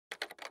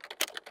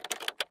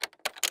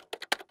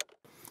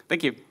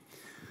Thank you.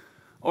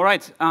 All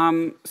right.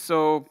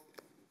 So,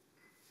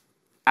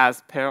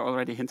 as Per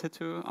already hinted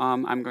to,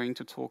 I'm going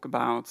to talk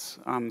about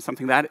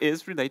something that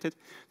is related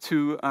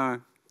to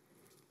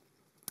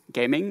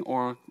gaming,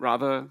 or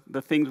rather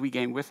the things we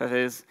game with, that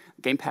is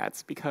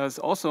gamepads. Because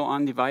also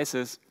on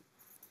devices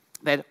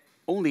that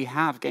only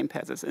have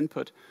gamepads as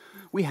input,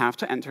 we have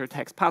to enter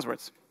text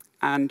passwords.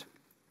 And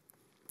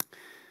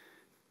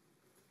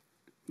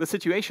the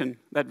situation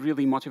that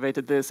really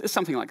motivated this is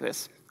something like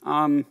this,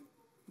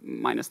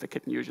 minus the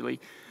kitten usually,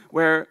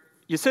 where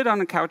you sit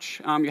on a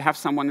couch, you have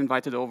someone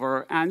invited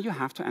over, and you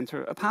have to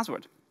enter a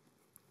password.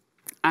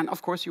 And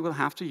of course, you will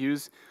have to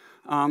use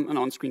an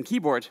on-screen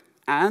keyboard.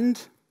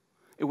 And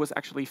it was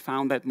actually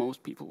found that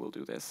most people will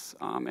do this.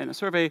 In a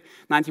survey,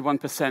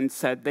 91%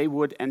 said they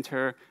would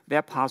enter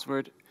their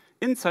password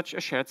in such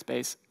a shared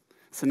space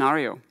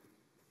scenario.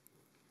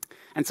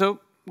 And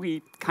so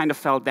we kind of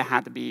felt there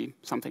had to be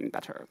something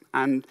better.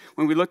 And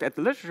when we looked at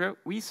the literature,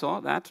 we saw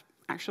that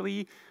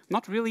actually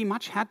not really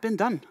much had been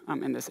done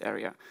in this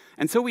area.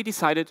 And so we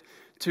decided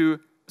to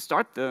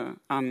start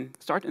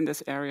in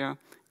this area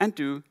and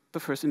do the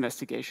first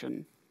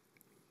investigation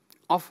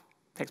of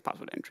text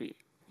password entry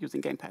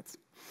using gamepads.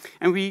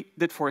 And we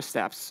did 4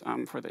 steps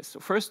for this. So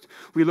first,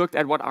 we looked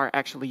at what are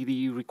actually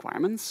the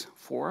requirements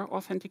for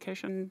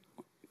authentication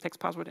text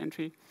password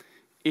entry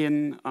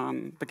in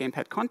the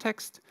gamepad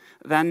context.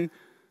 Then,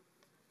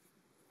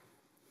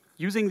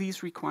 using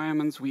these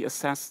requirements, we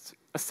assessed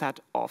a set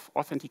of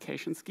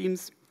authentication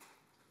schemes.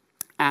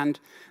 And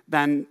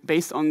then,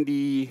 based on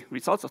the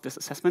results of this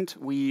assessment,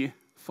 we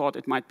thought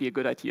it might be a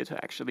good idea to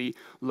actually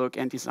look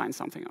and design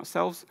something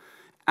ourselves.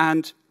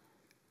 And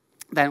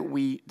then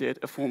we did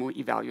a formal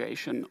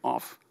evaluation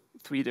of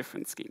 3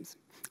 different schemes.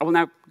 I will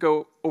now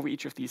go over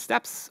each of these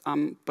steps,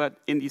 but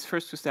in these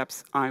first 2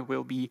 steps, I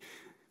will be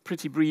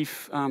pretty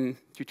brief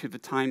due to the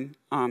time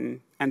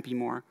and be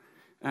more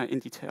in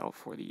detail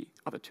for the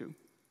other 2.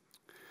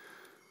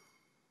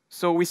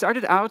 So we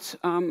started out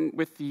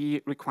with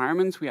the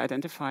requirements. We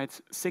identified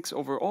 6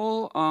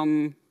 overall,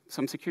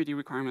 some security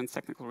requirements,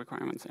 technical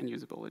requirements, and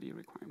usability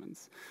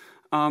requirements.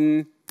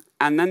 And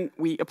then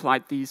we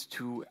applied these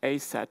to a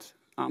set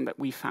that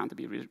we found to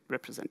be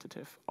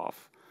representative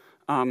of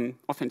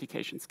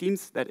authentication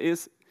schemes. That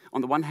is, on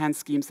the one hand,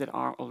 schemes that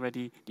are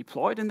already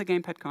deployed in the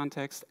gamepad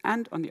context,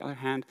 and on the other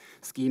hand,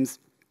 schemes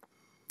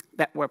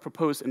that were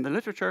proposed in the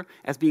literature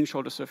as being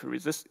shoulder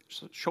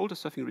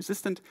surfing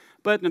resistant,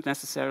 but not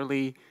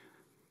necessarily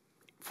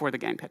for the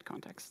gamepad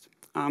context.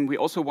 We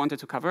also wanted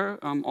to cover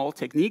all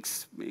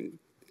techniques.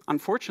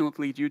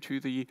 Unfortunately, due to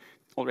the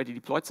already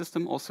deployed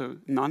system, also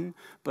none,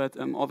 but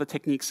all the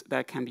techniques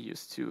that can be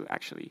used to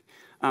actually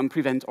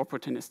prevent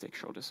opportunistic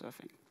shoulder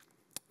surfing.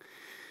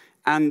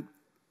 And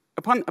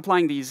upon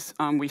applying these,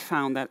 we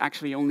found that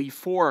actually only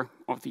 4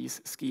 of these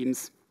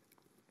schemes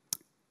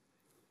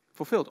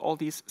fulfilled all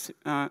these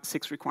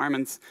 6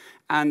 requirements,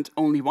 and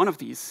only one of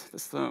these,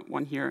 this is the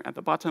one here at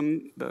the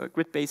bottom, the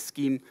grid-based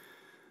scheme,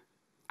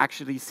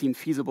 actually seemed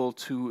feasible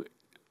to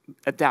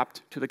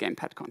adapt to the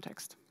gamepad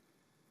context.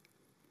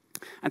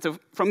 And so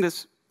from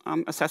this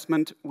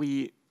assessment,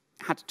 we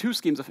had 2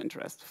 schemes of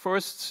interest.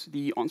 First,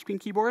 the on-screen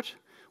keyboard,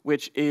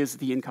 which is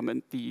the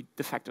incumbent, the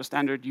de facto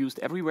standard used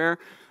everywhere,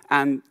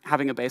 and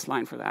having a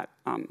baseline for that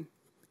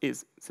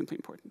is simply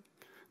important.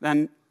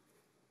 Then,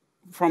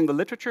 from the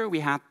literature, we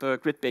had the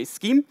grid-based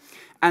scheme,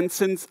 and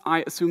since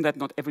I assume that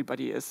not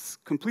everybody is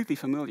completely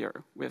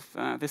familiar with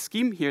this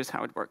scheme, here's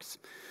how it works.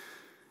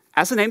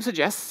 As the name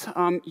suggests,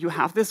 you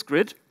have this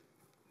grid,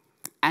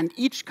 and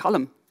each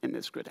column in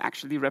this grid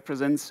actually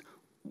represents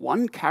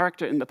 1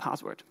 character in the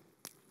password.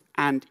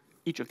 And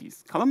each of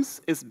these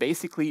columns is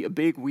basically a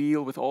big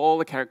wheel with all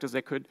the characters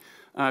that could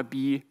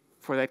be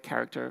for that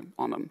character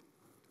on them.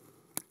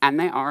 And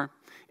they are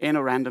in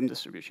a random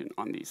distribution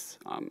on these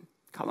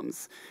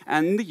columns.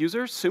 And the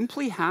user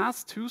simply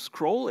has to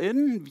scroll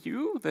in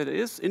view, that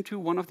is, into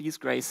one of these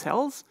gray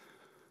cells,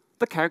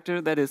 the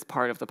character that is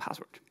part of the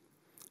password.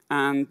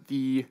 And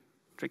the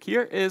trick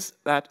here is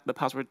that the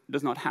password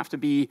does not have to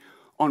be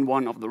on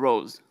one of the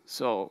rows.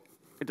 So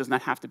it does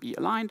not have to be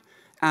aligned,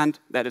 and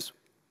that is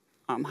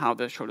how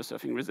the shoulder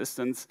surfing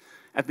resistance,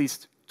 at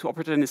least to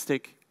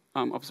opportunistic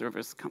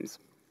observers, comes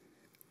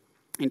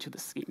into the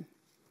scheme.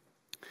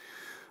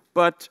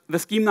 But the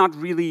scheme not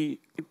really,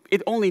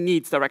 it only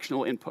needs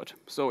directional input.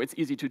 So it's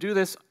easy to do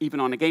this.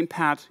 Even on a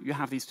gamepad, you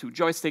have these 2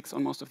 joysticks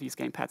on most of these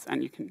gamepads,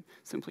 and you can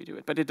simply do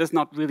it. But it does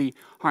not really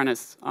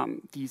harness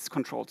these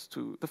controls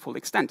to the full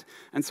extent.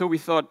 And so we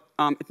thought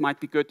it might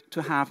be good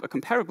to have a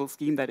comparable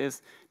scheme that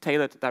is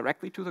tailored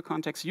directly to the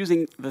context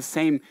using the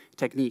same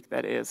technique,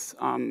 that is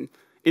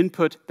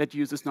input that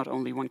uses not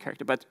only 1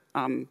 character, but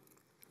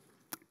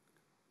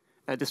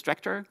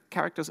distractor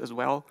characters as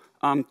well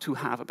to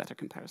have a better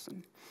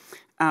comparison.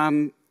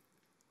 And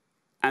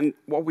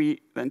what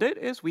we then did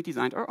is we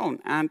designed our own.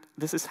 And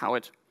this is how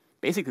it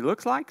basically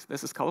looks like.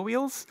 This is color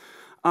wheels.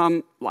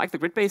 Like the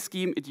grid-based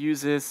scheme, it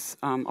uses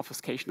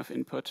obfuscation of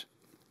input.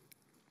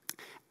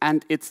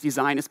 And its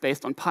design is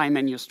based on pi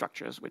menu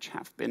structures, which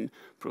have been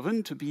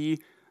proven to be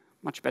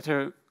much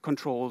better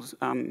controls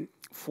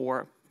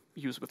for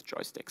use with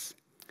joysticks.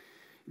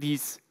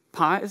 These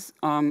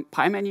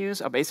pie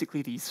menus are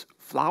basically these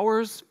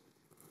flowers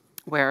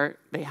where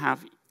they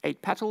have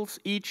 8 petals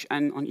each,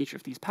 and on each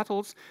of these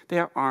petals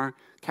there are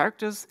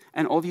characters,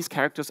 and all these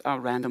characters are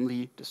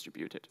randomly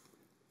distributed.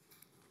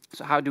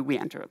 So how do we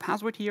enter a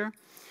password here?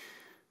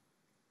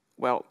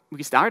 Well,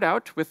 we start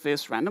out with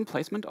this random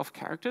placement of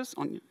characters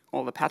on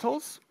all the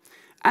petals,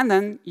 and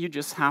then you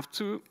just have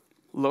to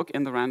look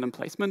in the random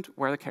placement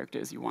where the character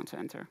is you want to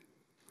enter.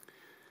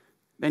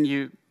 Then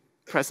you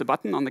press a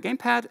button on the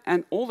gamepad,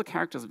 and all the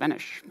characters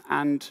vanish.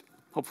 And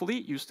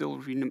hopefully, you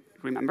still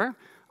remember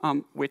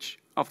which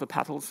of the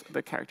petals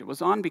the character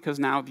was on, because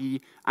now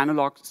the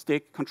analog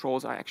stick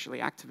controls are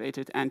actually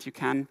activated, and you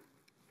can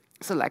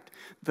select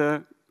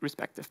the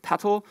respective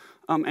petal.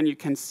 And you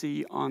can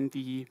see on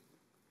the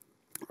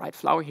right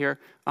flower here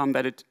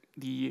that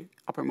the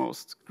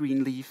uppermost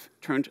green leaf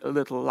turned a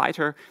little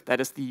lighter.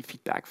 That is the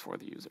feedback for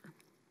the user.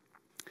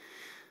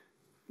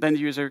 Then the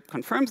user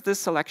confirms this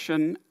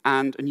selection,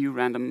 and a new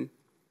random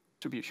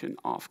distribution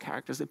of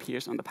characters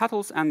appears on the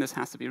petals, and this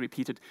has to be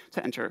repeated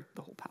to enter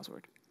the whole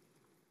password.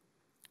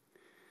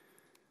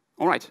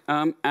 All right,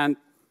 and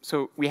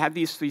so we had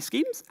these 3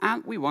 schemes,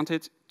 and we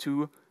wanted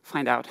to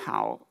find out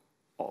how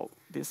all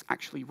this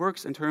actually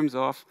works in terms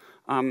of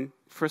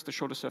first the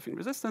shoulder surfing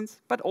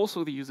resistance, but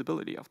also the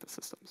usability of the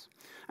systems.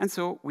 And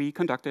so we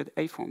conducted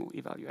a formal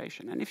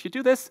evaluation. And if you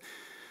do this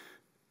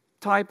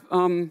type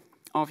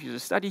of user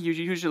study, you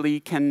usually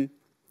can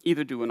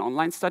either do an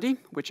online study,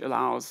 which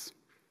allows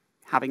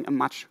having a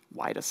much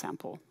wider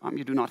sample.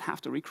 You do not have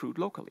to recruit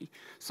locally.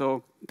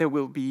 So there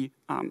will be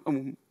a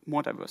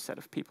more diverse set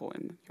of people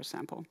in your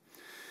sample.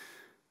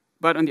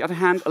 But on the other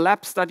hand, a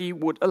lab study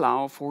would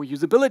allow for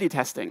usability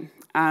testing.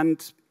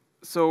 And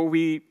so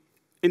we,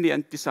 in the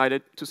end,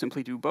 decided to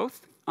simply do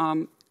both,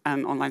 an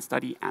online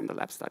study and a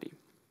lab study.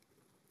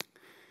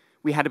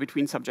 We had a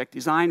between-subject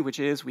design, which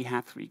is we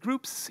had 3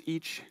 groups,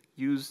 each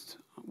used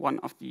one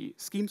of the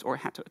schemes or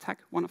had to attack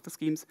one of the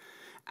schemes.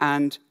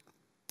 And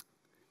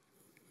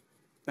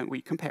then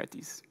we compared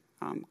these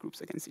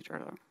groups against each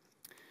other.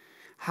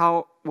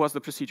 How was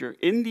the procedure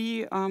in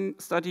the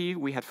study?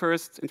 We had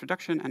first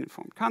introduction and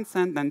informed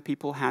consent. Then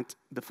people had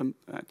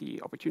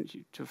the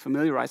opportunity to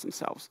familiarize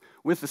themselves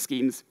with the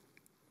schemes.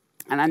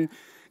 And then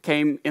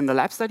came in the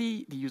lab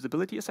study, the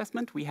usability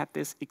assessment. We had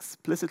this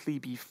explicitly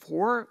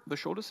before the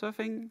shoulder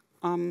surfing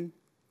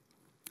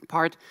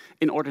part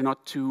in order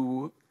not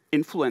to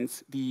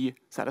influence the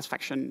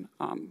satisfaction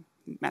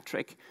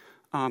metric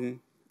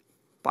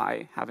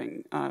by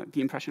having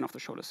the impression of the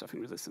shoulder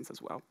surfing resistance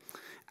as well.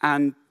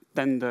 And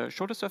then the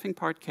shoulder surfing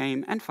part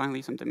came, and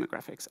finally some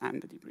demographics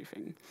and the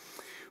debriefing.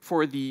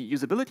 For the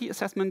usability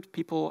assessment,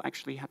 people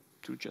actually had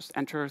to just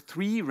enter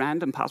 3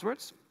 random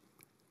passwords.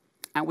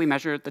 And we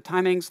measured the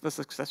timings, the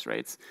success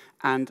rates,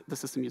 and the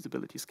system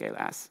usability scale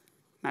as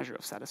measure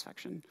of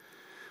satisfaction.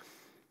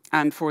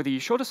 And for the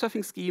shoulder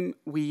surfing scheme,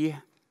 we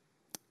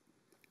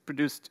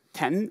produced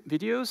 10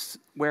 videos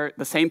where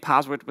the same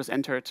password was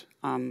entered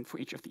for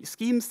each of these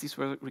schemes. These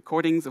were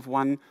recordings of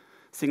one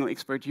single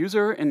expert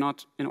user in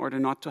order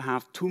not to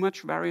have too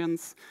much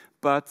variance.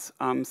 But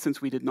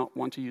since we did not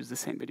want to use the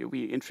same video,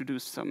 we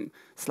introduced some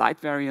slight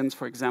variants.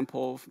 For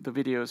example, the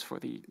videos for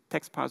the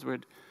text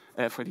password,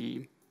 for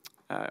the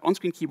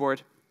on-screen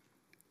keyboard,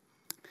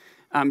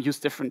 use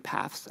different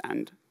paths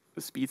and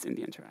the speeds in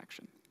the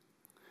interaction.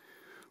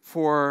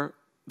 For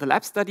the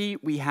lab study,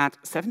 we had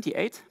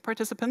 78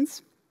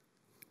 participants.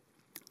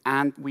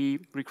 And we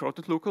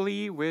recruited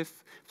locally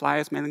with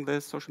flyers, mailing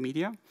lists, social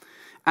media.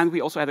 And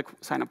we also had a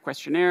sign-up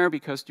questionnaire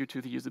because due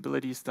to the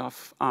usability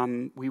stuff,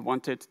 we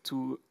wanted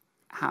to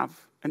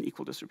have an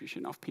equal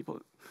distribution of people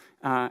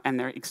and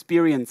their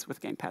experience with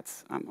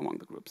gamepads among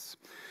the groups.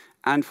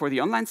 And for the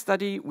online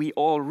study, we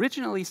all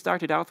originally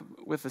started out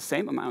with the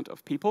same amount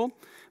of people,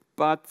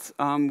 but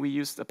we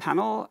used a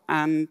panel,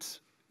 and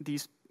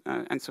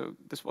so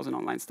this was an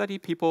online study.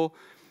 People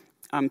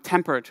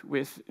tampered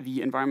with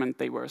the environment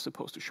they were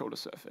supposed to shoulder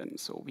surf in.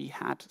 So we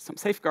had some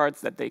safeguards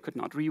that they could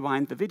not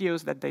rewind the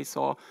videos that they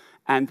saw,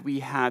 and we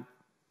had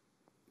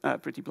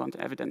pretty blunt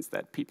evidence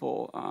that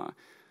people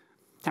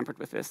tampered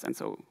with this, and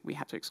so we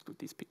had to exclude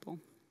these people.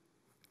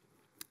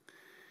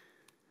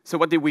 So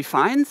what did we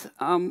find?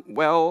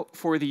 Well,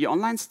 for the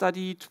online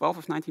study, 12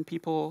 of 19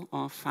 people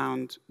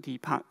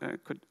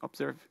could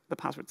observe the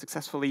password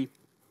successfully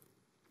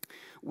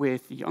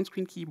with the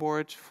on-screen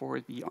keyboard. For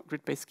the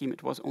grid-based scheme,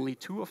 it was only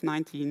 2 of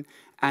 19,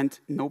 and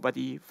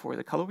nobody for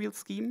the color wheel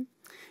scheme.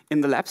 In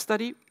the lab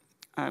study,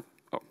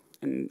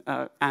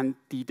 and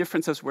the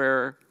differences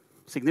were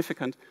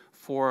significant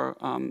for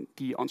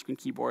the on-screen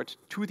keyboard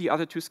to the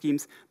other 2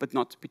 schemes, but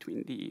not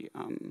between the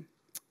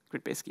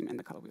grid-based scheme and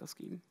the color wheel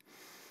scheme.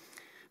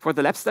 For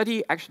the lab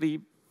study,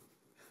 actually,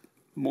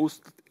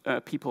 most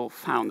people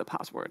found the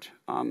password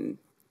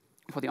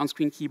for the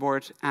on-screen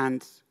keyboard,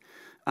 and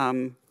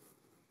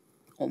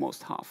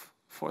almost half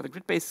for the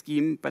grid-based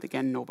scheme, but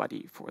again,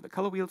 nobody for the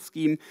color wheel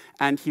scheme.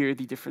 And here,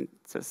 the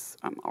differences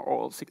are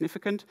all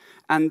significant.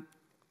 And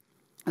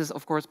This,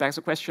 of course, begs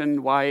the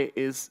question, why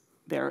is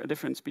there a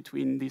difference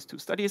between these two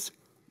studies?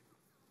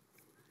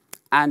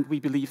 And we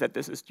believe that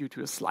this is due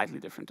to a slightly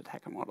different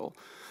attacker model.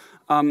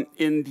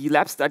 In the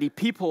lab study,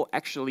 people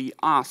actually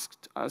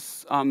asked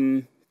us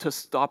to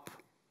stop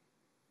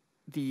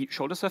the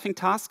shoulder surfing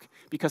task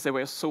because they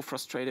were so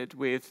frustrated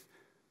with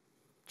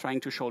trying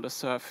to shoulder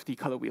surf the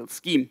color wheel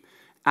scheme.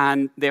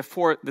 And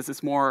therefore, this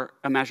is more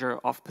a measure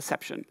of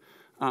perception.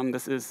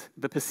 This is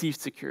the perceived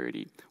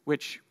security,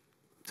 which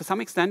to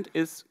some extent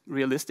is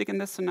realistic in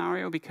this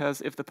scenario,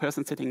 because if the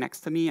person sitting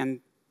next to me and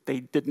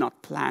they did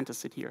not plan to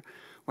sit here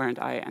while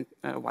I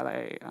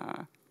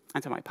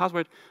enter my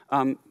password,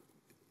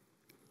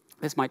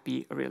 this might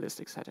be a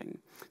realistic setting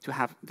to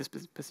have this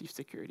perceived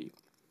security.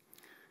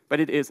 But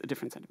it is a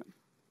different sentiment.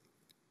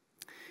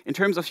 In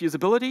terms of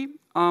usability,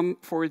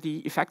 for the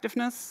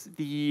effectiveness,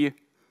 the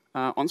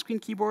on-screen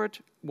keyboard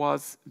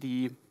was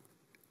the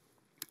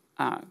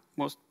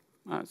most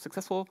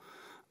successful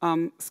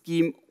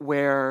scheme,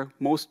 where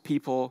most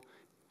people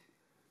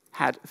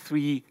had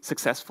 3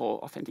 successful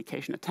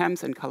authentication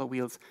attempts, and color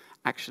wheels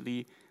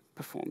actually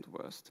performed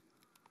worst.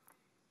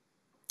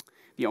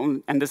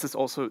 And this is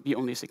also the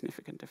only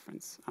significant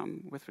difference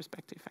with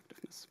respect to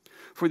effectiveness.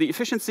 For the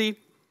efficiency,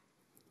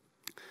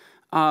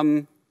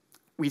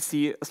 we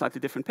see a slightly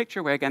different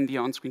picture, where again the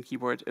on-screen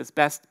keyboard is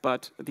best,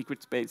 but the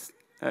grid-based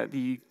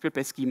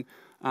scheme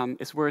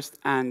is worst,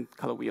 and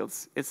color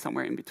wheels is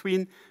somewhere in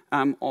between.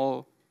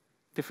 All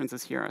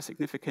differences here are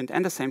significant,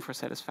 and the same for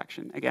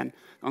satisfaction. Again,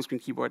 the on-screen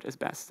keyboard is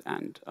best,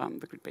 and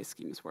the grid-based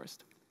scheme is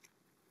worst.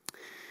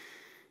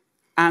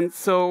 And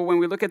so when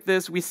we look at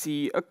this, we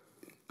see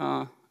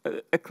a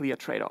clear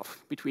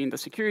trade-off between the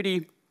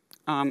security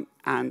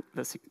and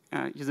the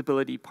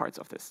usability parts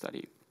of this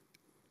study,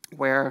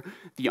 where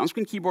the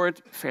on-screen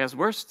keyboard fares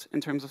worst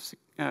in terms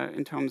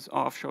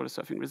of shoulder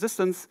surfing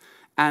resistance,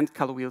 and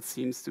color wheel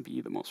seems to be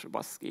the most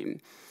robust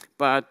scheme.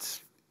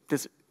 But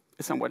this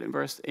is somewhat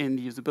inverse in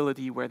the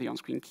usability, where the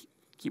on-screen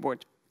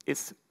keyboard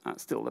is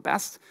still the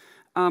best,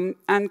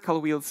 and color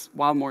wheels,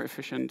 while more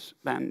efficient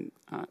than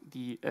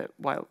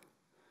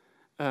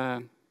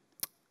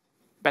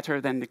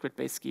better than the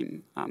grid-based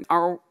scheme,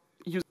 our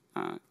use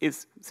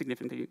is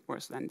significantly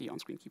worse than the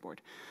on-screen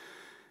keyboard.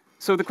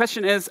 So the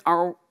question is,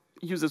 are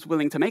users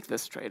willing to make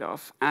this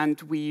trade-off?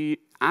 And we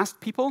asked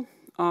people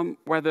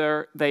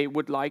whether they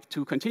would like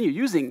to continue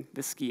using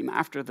this scheme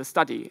after the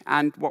study.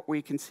 And what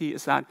we can see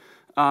is that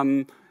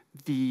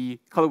the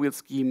color wheel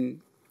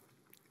scheme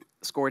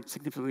scored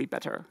significantly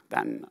better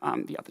than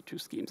the other 2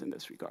 schemes in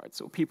this regard.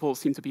 So people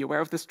seem to be aware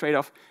of this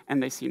trade-off,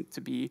 and they seem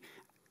to be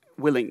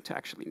willing to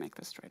actually make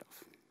this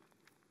trade-off.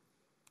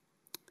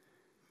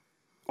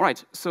 All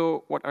right,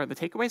 so what are the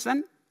takeaways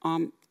then?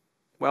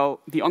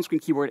 Well, the on-screen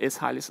keyboard is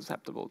highly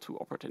susceptible to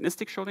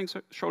opportunistic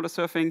shoulder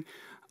surfing.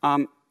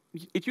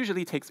 It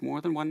usually takes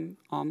more than one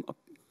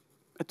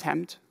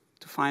attempt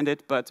to find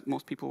it, but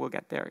most people will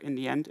get there in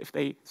the end if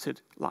they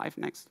sit live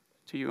next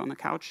to you on the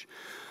couch.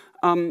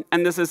 And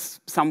this is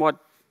somewhat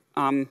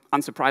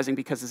unsurprising,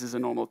 because this is a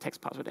normal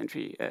text password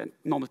entry,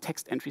 normal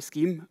text entry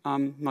scheme,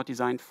 not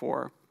designed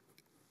for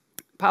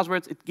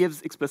passwords. It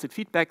gives explicit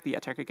feedback. The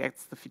attacker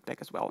gets the feedback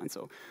as well, and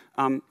so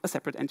a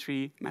separate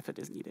entry method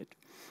is needed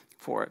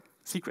for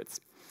secrets.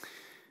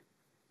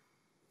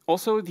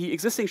 Also, the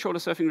existing shoulder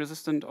surfing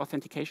resistant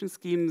authentication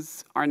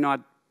schemes are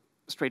not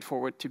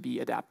straightforward to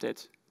be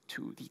adapted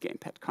to the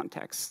gamepad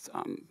context.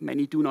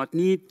 Many do not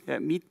meet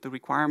the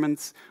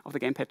requirements of the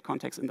gamepad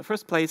context in the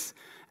first place,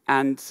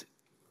 and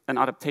an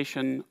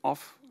adaptation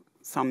of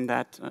some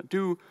that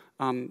do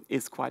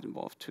is quite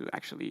involved to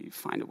actually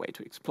find a way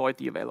to exploit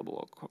the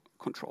available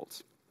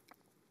controls.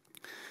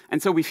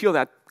 And so we feel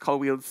that color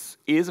wheels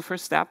is a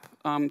first step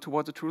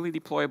towards a truly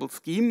deployable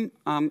scheme.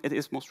 It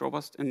is most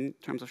robust in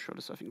terms of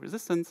shoulder surfing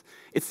resistance.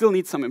 It still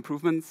needs some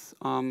improvements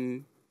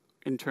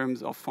in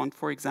terms of font,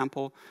 for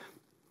example,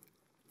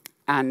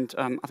 and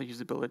other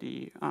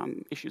usability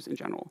issues in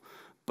general.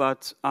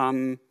 But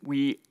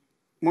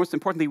most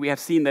importantly, we have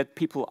seen that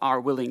people are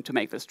willing to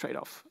make this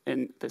trade-off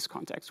in this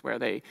context, where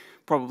they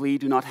probably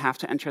do not have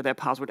to enter their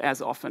password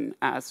as often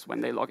as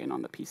when they log in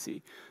on the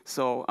PC.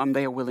 So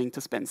they are willing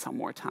to spend some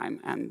more time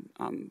and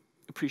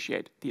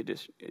appreciate the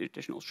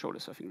additional shoulder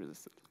surfing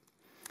resistance.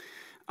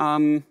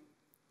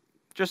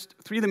 Just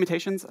 3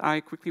 limitations I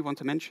quickly want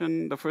to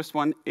mention. The first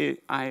one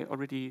I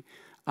already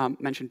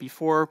mentioned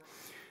before.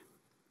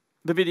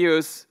 The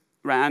videos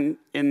ran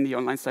in the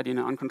online study in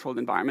an uncontrolled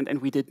environment,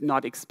 and we did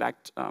not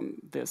expect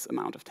this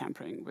amount of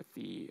tampering with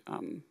the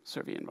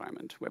survey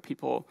environment, where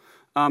people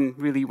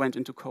really went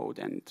into code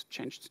and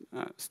changed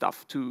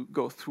stuff to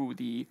go through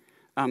the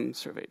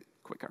survey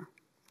quicker.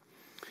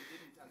 You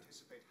didn't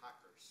anticipate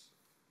hackers?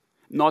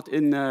 Not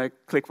in the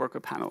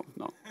ClickWorker panel,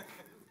 no.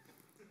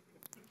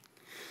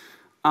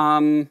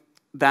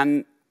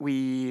 Then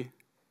we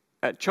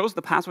chose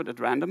the password at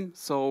random,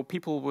 so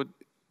people would.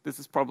 This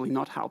is probably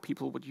not how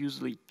people would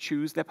usually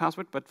choose their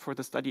password, but for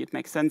the study it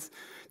makes sense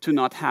to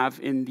not have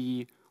in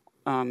the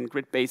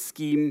grid-based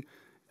scheme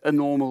a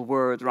normal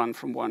word run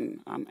from one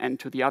end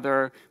to the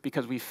other,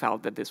 because we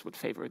felt that this would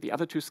favor the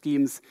other two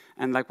schemes.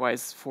 And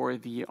likewise, for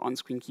the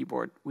on-screen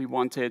keyboard, we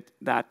wanted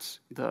that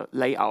the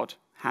layout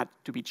had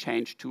to be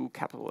changed to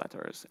capital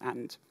letters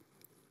and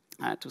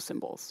to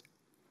symbols.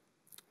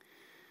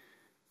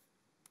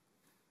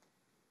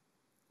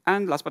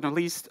 And last but not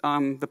least,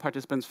 the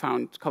participants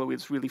found color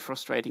wheels really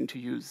frustrating to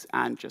use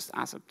and just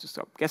asked us to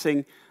stop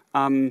guessing,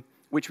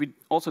 which we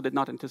also did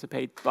not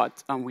anticipate,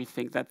 but we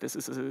think that this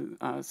is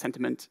a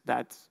sentiment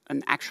that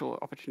an actual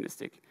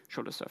opportunistic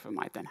shoulder surfer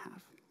might then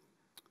have.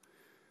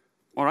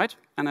 All right,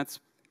 and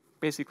that's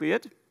basically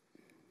it.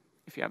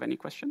 If you have any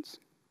questions,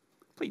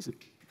 please.